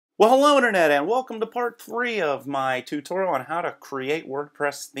Well, hello Internet, and welcome to part 3 of my tutorial on how to create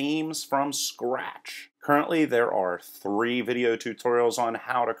WordPress themes from scratch. Currently, there are 3 video tutorials on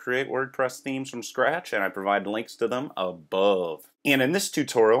how to create WordPress themes from scratch, and I provide links to them above. And in this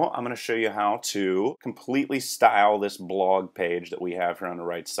tutorial, I'm going to show you how to completely style this blog page that we have here on the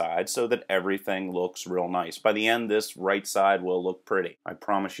right side so that everything looks real nice. By the end, this right side will look pretty. I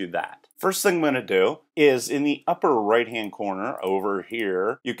promise you that. First thing I'm going to do is in the upper right-hand corner over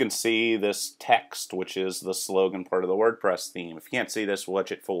here, you can see this text, which is the slogan part of the WordPress theme. If you can't see this,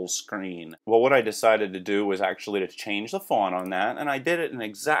 watch it full screen. Well, what I decided to do was actually to change the font on that, and I did it in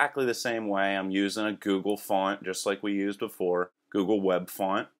exactly the same way. I'm using a Google font, just like we used before. Google Web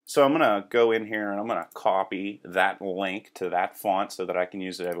Font. So I'm going to go in here and I'm going to copy that link to that font so that I can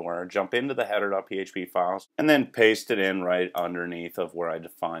use it everywhere. Jump into the header.php files and then paste it in right underneath of where I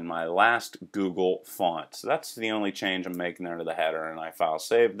define my last Google font. So that's the only change I'm making there to the header, and I file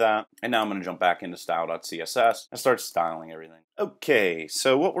saved that. And now I'm going to jump back into style.css and start styling everything. Okay,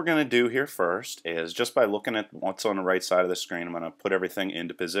 so what we're going to do here first is just by looking at what's on the right side of the screen, I'm going to put everything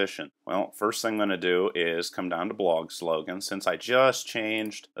into position. Well, first thing I'm going to do is come down to blog slogan. Since I just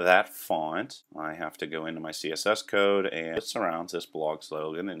changed that font, I have to go into my CSS code, and it surrounds this blog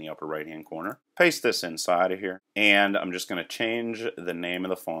slogan in the upper right hand corner. Paste this inside of here, and I'm just going to change the name of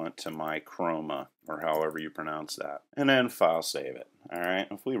the font to my Chroma, or however you pronounce that, and then file save it. Alright,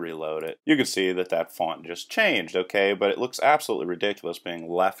 if we reload it, you can see that that font just changed, okay, but it looks absolutely ridiculous being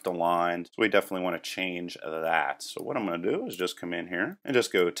left aligned, so we definitely want to change that. So what I'm going to do is just come in here and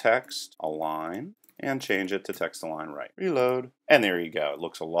just go text align and change it to text align right. Reload. And there you go. It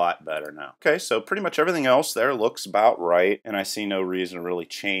looks a lot better now. Okay, so pretty much everything else there looks about right, and I see no reason to really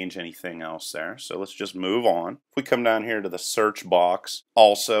change anything else there. So let's just move on. If we come down here to the search box,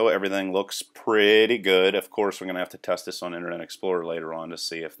 also everything looks pretty good. Of course, we're going to have to test this on Internet Explorer later on to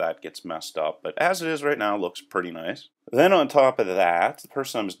see if that gets messed up, but as it is right now, it looks pretty nice. Then on top of that, the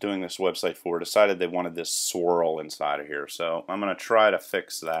person I was doing this website for decided they wanted this swirl inside of here. So I'm going to try to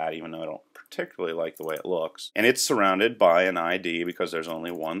fix that, even though I don't particularly like the way it looks. And it's surrounded by an ID because there's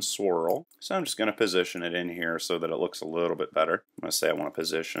only one swirl. So I'm just going to position it in here so that it looks a little bit better. I'm going to say I want to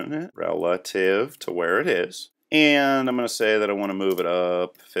position it relative to where it is. And I'm going to say that I want to move it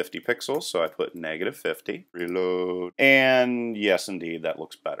up 50 pixels, so I put -50. Reload. And yes, indeed, that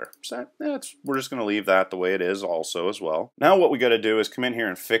looks better. So we're just going to leave that the way it is also as well. Now what we got to do is come in here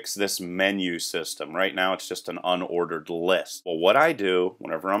and fix this menu system. Right now it's just an unordered list. Well, what I do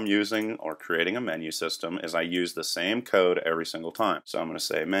whenever I'm using or creating a menu system is I use the same code every single time. So I'm going to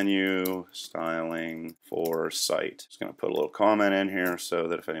say menu styling for site. Just going to put a little comment in here so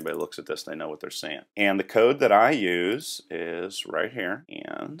that if anybody looks at this, they know what they're saying. And the code that I use is right here,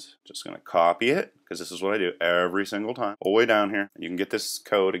 and just going to copy it because this is what I do every single time. All the way down here. You can get this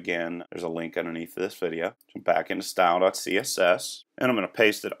code again. There's a link underneath this video. Jump back into style.css, and I'm going to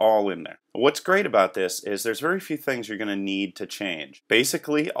paste it all in there. What's great about this is there's very few things you're going to need to change.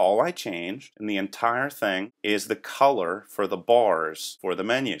 Basically, all I changed in the entire thing is the color for the bars for the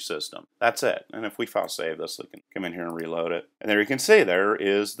menu system. That's it. And if we file save this, we can come in here and reload it. And there you can see there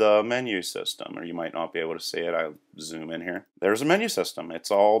is the menu system, or you might not be able to see it. I'll zoom in here. There's a menu system.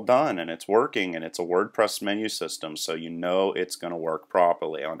 It's all done and it's working, and it's a WordPress menu system, so you know it's going to work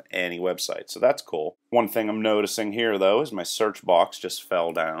properly on any website. So that's cool. One thing I'm noticing here though is my search box just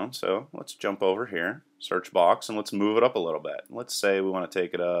fell down, so let's jump over here, search box, and let's move it up a little bit. Let's say we want to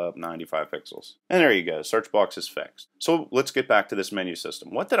take it up 95 pixels. And there you go, search box is fixed. So let's get back to this menu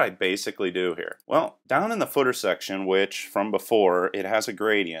system. What did I basically do here? Well, down in the footer section, which from before, it has a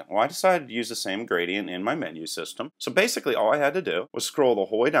gradient. Well, I decided to use the same gradient in my menu system. So basically all I had to do was scroll the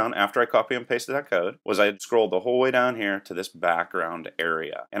whole way down after I copy and pasted that code, was I scrolled the whole way down here to this background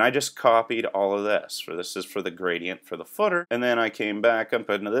area. And I just copied all of this. For this is for the gradient for the footer. And then I came back up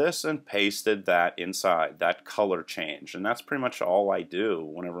into this and pasted that inside, that color change. And that's pretty much all I do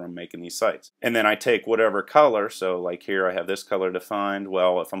whenever I'm making these sites. And then I take whatever color, so like here I have this color defined.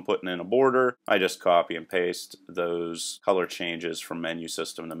 Well, if I'm putting in a border, I just copy and paste those color changes from menu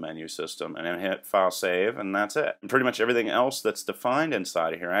system to menu system, and then hit file save, and that's it. And pretty much everything else that's defined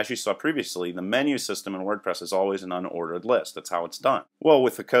inside of here, as you saw previously, the menu system in WordPress is always an unordered list. That's how it's done. Well,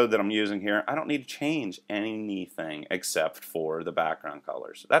 with the code that I'm using here, I don't need to change anything except for the background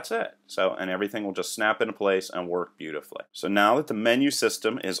colors. That's it. So, and everything will just snap into place and work beautifully. So now that the menu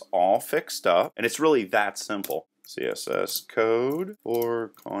system is all fixed up, and it's really that simple. CSS code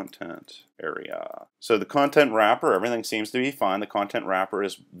for content area. So the content wrapper, everything seems to be fine. The content wrapper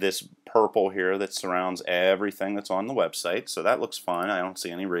is this purple here that surrounds everything that's on the website. So that looks fine. I don't see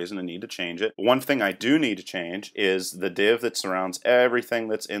any reason to need to change it. One thing I do need to change is the div that surrounds everything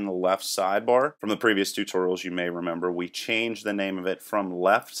that's in the left sidebar. From the previous tutorials, you may remember, we changed the name of it from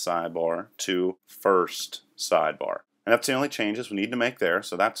left sidebar to first sidebar. And that's the only changes we need to make there,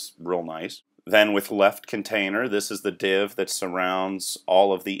 so that's real nice. Then with left container, this is the div that surrounds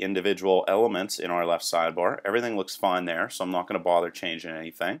all of the individual elements in our left sidebar. Everything looks fine there, so I'm not going to bother changing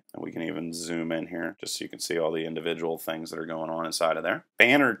anything. And we can even zoom in here just so you can see all the individual things that are going on inside of there.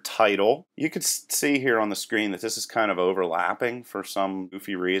 Banner title. You can see here on the screen that this is kind of overlapping for some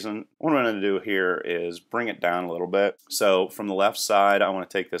goofy reason. What I'm going to do here is bring it down a little bit. So from the left side, I want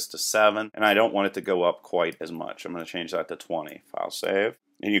to take this to 7, and I don't want it to go up quite as much. I'm going to change that to 20. File save.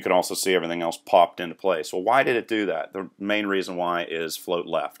 And you can also see everything else popped into place. Well, why did it do that? The main reason why is float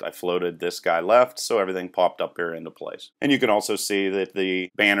left. I floated this guy left, so everything popped up here into place. And you can also see that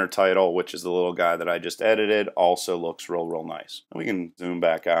the banner title, which is the little guy that I just edited, also looks real nice. And we can zoom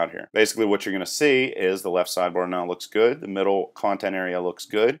back out here. Basically what you're going to see is the left sidebar now looks good. The middle content area looks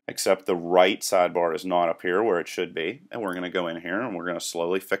good, except the right sidebar is not up here where it should be. And we're going to go in here and we're going to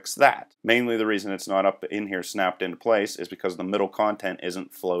slowly fix that. Mainly the reason it's not up in here snapped into place is because the middle content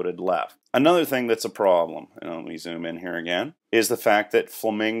isn't floated left. Another thing that's a problem, and let me zoom in here again, is the fact that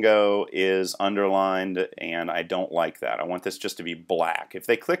flamingo is underlined, and I don't like that. I want this just to be black. If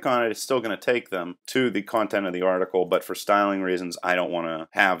they click on it, it's still going to take them to the content of the article, but for styling reasons, I don't want to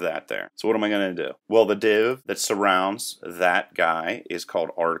have that there. So what am I going to do? Well, the div that surrounds that guy is called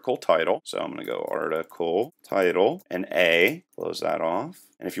article title. So I'm going to go article title and A, close that off.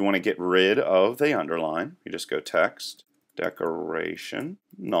 And if you want to get rid of the underline, you just go text, decoration,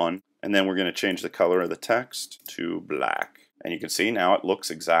 none. And then we're going to change the color of the text to black. And you can see now it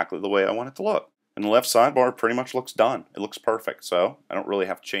looks exactly the way I want it to look. And the left sidebar pretty much looks done. It looks perfect, so I don't really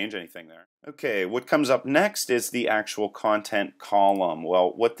have to change anything there. Okay, what comes up next is the actual content column.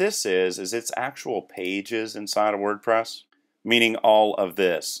 Well, what this is it's actual pages inside of WordPress. Meaning all of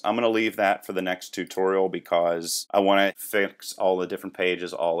this. I'm going to leave that for the next tutorial because I want to fix all the different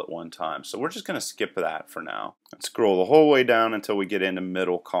pages all at one time. So we're just going to skip that for now. Let's scroll the whole way down until we get into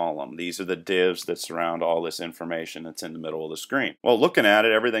middle column. These are the divs that surround all this information that's in the middle of the screen. Well, looking at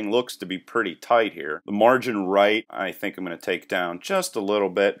it, everything looks to be pretty tight here. The margin right, I think I'm going to take down just a little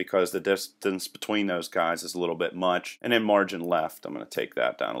bit because the distance between those guys is a little bit much. And then margin left, I'm going to take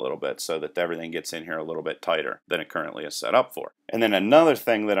that down a little bit so that everything gets in here a little bit tighter than it currently is set up for. And then another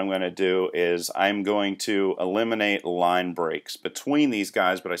thing that I'm going to do is I'm going to eliminate line breaks between these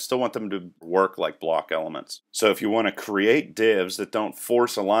guys, but I still want them to work like block elements. So if you want to create divs that don't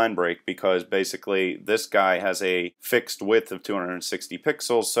force a line break, because basically this guy has a fixed width of 260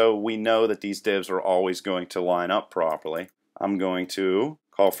 pixels, so we know that these divs are always going to line up properly, I'm going to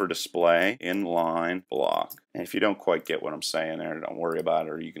call for display inline block. And if you don't quite get what I'm saying there, don't worry about it,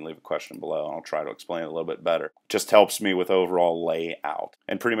 or you can leave a question below and I'll try to explain it a little bit better. It just helps me with overall layout.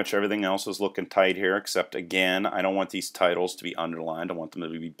 And pretty much everything else is looking tight here, except again, I don't want these titles to be underlined. I want them to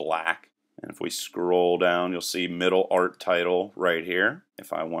be black. And if we scroll down, you'll see middle art title right here.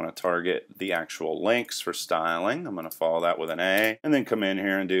 If I want to target the actual links for styling, I'm going to follow that with an A, and then come in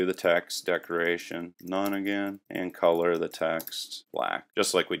here and do the text decoration, none again, and color the text black,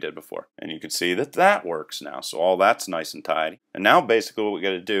 just like we did before. And you can see that that works now, so all that's nice and tidy. And now basically what we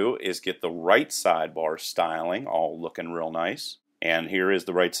got to do is get the right sidebar styling all looking real nice. And here is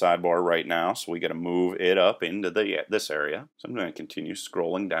the right sidebar right now, so we got to move it up into this area. So I'm going to continue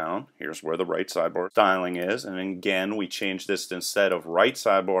scrolling down. Here's where the right sidebar styling is, and again we change this instead of right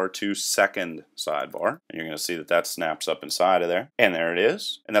sidebar to second sidebar. And you're going to see that that snaps up inside of there. And there it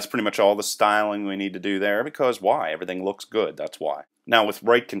is. And that's pretty much all the styling we need to do there, because why? Everything looks good, that's why. Now with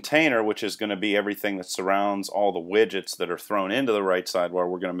right container, which is going to be everything that surrounds all the widgets that are thrown into the right sidebar,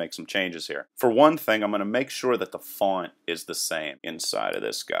 we're going to make some changes here. For one thing, I'm going to make sure that the font is the same inside of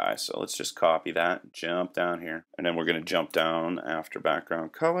this guy. So let's just copy that, jump down here, and then we're going to jump down after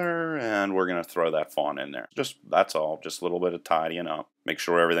background color, and we're going to throw that font in there. That's all, just a little bit of tidying up. Make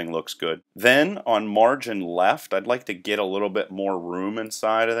sure everything looks good. Then on margin left, I'd like to get a little bit more room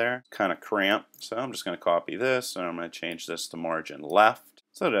inside of there. Kind of cramped. So I'm just going to copy this and I'm going to change this to margin left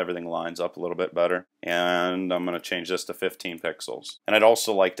so that everything lines up a little bit better. And I'm going to change this to 15 pixels. And I'd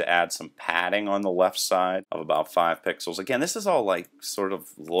also like to add some padding on the left side of about 5 pixels. Again, this is all like sort of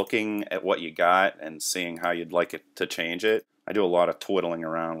looking at what you got and seeing how you'd like it to change it. I do a lot of twiddling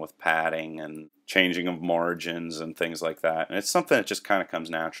around with padding and changing of margins and things like that. And it's something that just kind of comes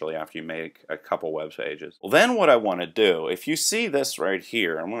naturally after you make a couple web pages. Well, then what I want to do, if you see this right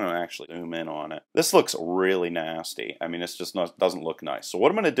here, I'm going to actually zoom in on it. This looks really nasty. I mean, it's just doesn't look nice. So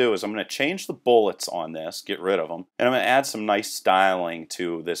what I'm going to do is I'm going to change the bullets on this, get rid of them, and I'm going to add some nice styling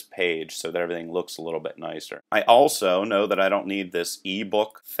to this page so that everything looks a little bit nicer. I also know that I don't need this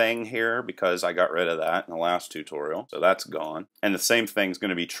ebook thing here because I got rid of that in the last tutorial, so that's gone. And the same thing is going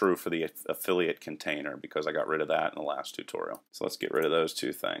to be true for the affiliate container because I got rid of that in the last tutorial. So let's get rid of those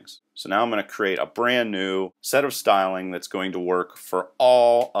two things. So now I'm going to create a brand new set of styling that's going to work for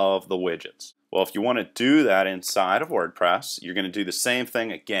all of the widgets. Well, if you want to do that inside of WordPress, you're going to do the same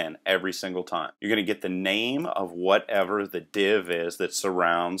thing again every single time. You're going to get the name of whatever the div is that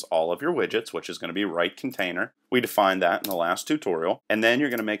surrounds all of your widgets, which is going to be right container. We defined that in the last tutorial. And then you're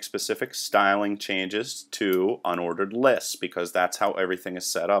going to make specific styling changes to unordered lists because that's how everything is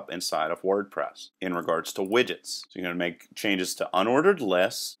set up inside of WordPress in regards to widgets. So you're going to make changes to unordered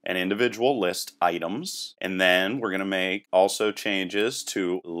lists and individual list items. And then we're going to make also changes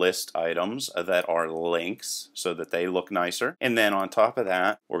to list items that are links so that they look nicer. And then on top of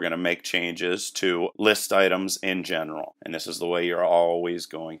that, we're going to make changes to list items in general. And this is the way you're always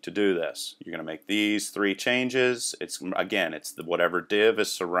going to do this. You're going to make these 3 changes. It's whatever div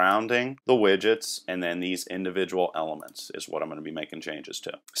is surrounding the widgets, and then these individual elements is what I'm going to be making changes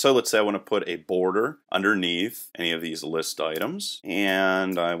to. So let's say I want to put a border underneath any of these list items,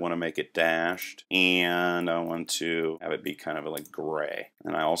 and I want to make it dashed, and I want to have it be kind of like gray.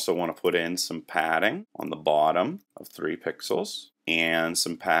 And I also want to put in some padding on the bottom of 3 pixels. And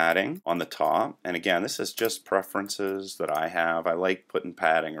some padding on the top. And again, this is just preferences that I have. I like putting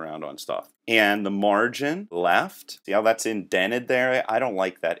padding around on stuff. And the margin left, see how that's indented there? I don't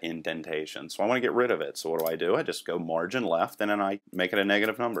like that indentation, so I want to get rid of it. So what do? I just go margin left, and then I make it a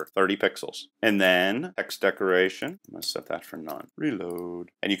negative number, 30 pixels. And then text decoration, I'm going to set that for none.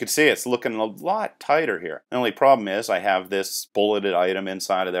 Reload. And you can see it's looking a lot tighter here. The only problem is I have this bulleted item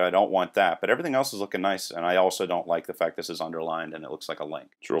inside of there. I don't want that, but everything else is looking nice, and I also don't like the fact this is underlined and it looks like a link.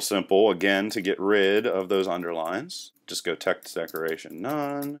 It's real simple, again, to get rid of those underlines. Just go text decoration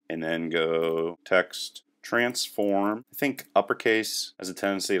none, and then go text transform. I think uppercase has a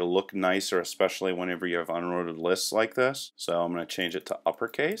tendency to look nicer, especially whenever you have unordered lists like this. So I'm going to change it to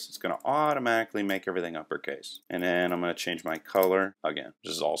uppercase. It's going to automatically make everything uppercase. And then I'm going to change my color again,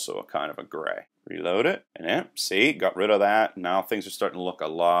 which is also a kind of a gray. Reload it, and then, see, got rid of that. Now things are starting to look a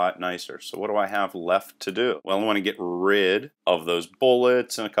lot nicer. So what do I have left to do? Well, I want to get rid of those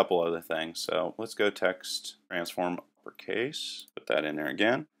bullets and a couple other things. So let's go text transform uppercase. Put that in there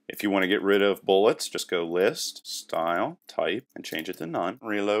again. If you want to get rid of bullets, just go list, style, type, and change it to none.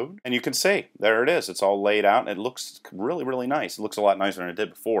 Reload. And you can see, there it is. It's all laid out, and it looks really, really nice. It looks a lot nicer than it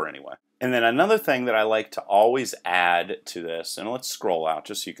did before anyway. And then another thing that I like to always add to this, and let's scroll out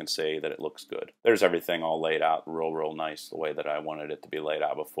just so you can see that it looks good. There's everything all laid out real nice the way that I wanted it to be laid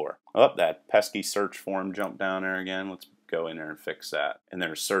out before. Oh, that pesky search form jumped down there again. Let's go in there and fix that. And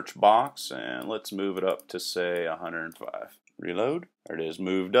there's search box, and let's move it up to say 105. Reload. There it is,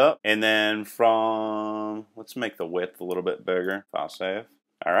 moved up. And then let's make the width a little bit bigger. File save.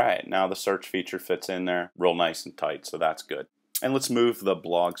 All right, now the search feature fits in there real nice and tight, so that's good. And let's move the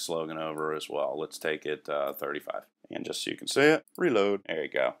blog slogan over as well. Let's take it 35. And just so you can see it, reload. There you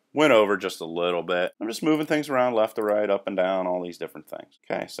go. Went over just a little bit. I'm just moving things around left to right, up and down, all these different things.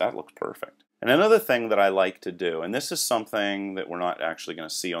 Okay, so that looks perfect. And another thing that I like to do, and this is something that we're not actually going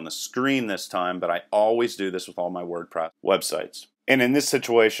to see on the screen this time, but I always do this with all my WordPress websites. And in this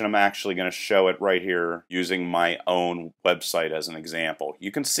situation, I'm actually going to show it right here using my own website as an example.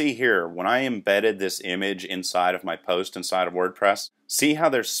 You can see here, when I embedded this image inside of my post inside of WordPress, see how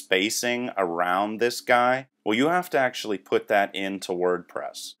there's spacing around this guy? Well, you have to actually put that into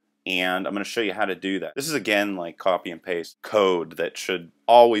WordPress. And I'm going to show you how to do that. This is, again, like copy and paste code that should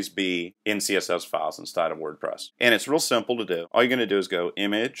always be in CSS files inside of WordPress. And it's real simple to do. All you're going to do is go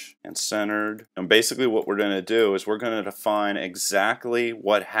image and centered. And basically what we're going to do is we're going to define exactly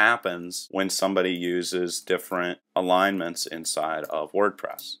what happens when somebody uses different alignments inside of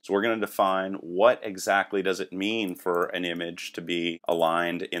WordPress. So we're going to define what exactly does it mean for an image to be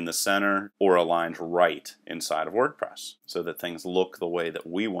aligned in the center or aligned right inside of WordPress so that things look the way that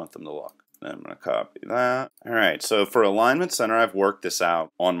we want them to look. Then I'm going to copy that. All right, so for alignment center, I've worked this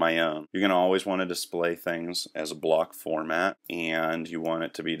out on my own. You're going to always want to display things as a block format, and you want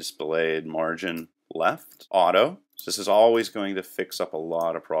it to be displayed margin left, auto. So this is always going to fix up a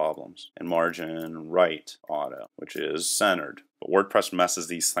lot of problems. And margin right, auto, which is centered. But WordPress messes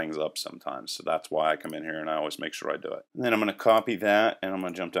these things up sometimes, so that's why I come in here and I always make sure I do it. And then I'm going to copy that, and I'm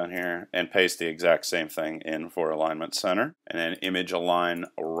going to jump down here and paste the exact same thing in for alignment center. And then image align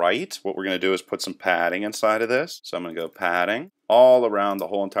right. What we're going to do is put some padding inside of this. So I'm going to go padding all around the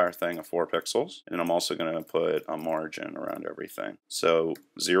whole entire thing of 4 pixels. And I'm also going to put a margin around everything. So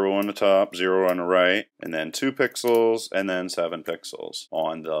 0 on the top, 0 on the right, and then 2 pixels, and then 7 pixels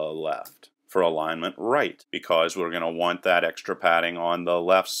on the left for alignment right, because we're going to want that extra padding on the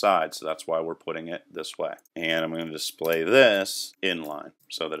left side, so that's why we're putting it this way. And I'm going to display this inline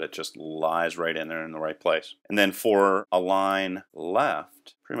so that it just lies right in there in the right place. And then for align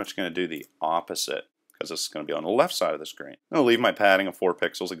left, pretty much going to do the opposite, because this is going to be on the left side of the screen. I'm going to leave my padding of 4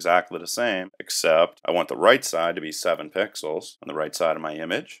 pixels exactly the same, except I want the right side to be 7 pixels on the right side of my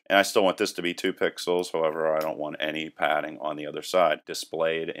image, and I still want this to be 2 pixels. However, I don't want any padding on the other side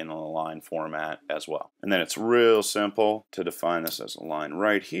displayed in an align format as well. And then it's real simple to define this as align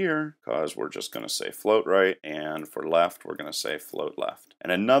right here, because we're just going to say float right, and for left we're going to say float left.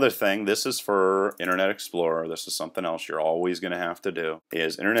 And another thing, this is for Internet Explorer, this is something else you're always going to have to do,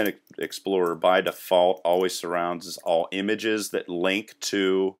 is Internet Explorer by default always surrounds all images that link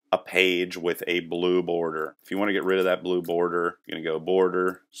to a page with a blue border. If you want to get rid of that blue border, you're going to go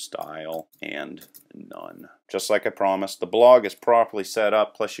border, style, and none. Just like I promised, the blog is properly set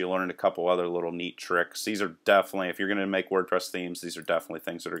up, plus you learned a couple other little neat tricks. These are definitely, if you're going to make WordPress themes, these are definitely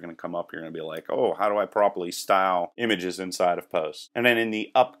things that are going to come up. You're going to be like, oh, how do I properly style images inside of posts? And then in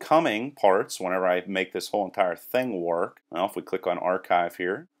the upcoming parts, whenever I make this whole entire thing work, well, if we click on archive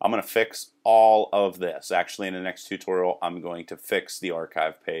here, I'm going to fix all of this. Actually, in the next tutorial, I'm going to fix the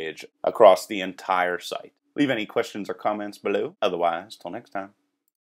archive page across the entire site. Leave any questions or comments below. Otherwise, till next time.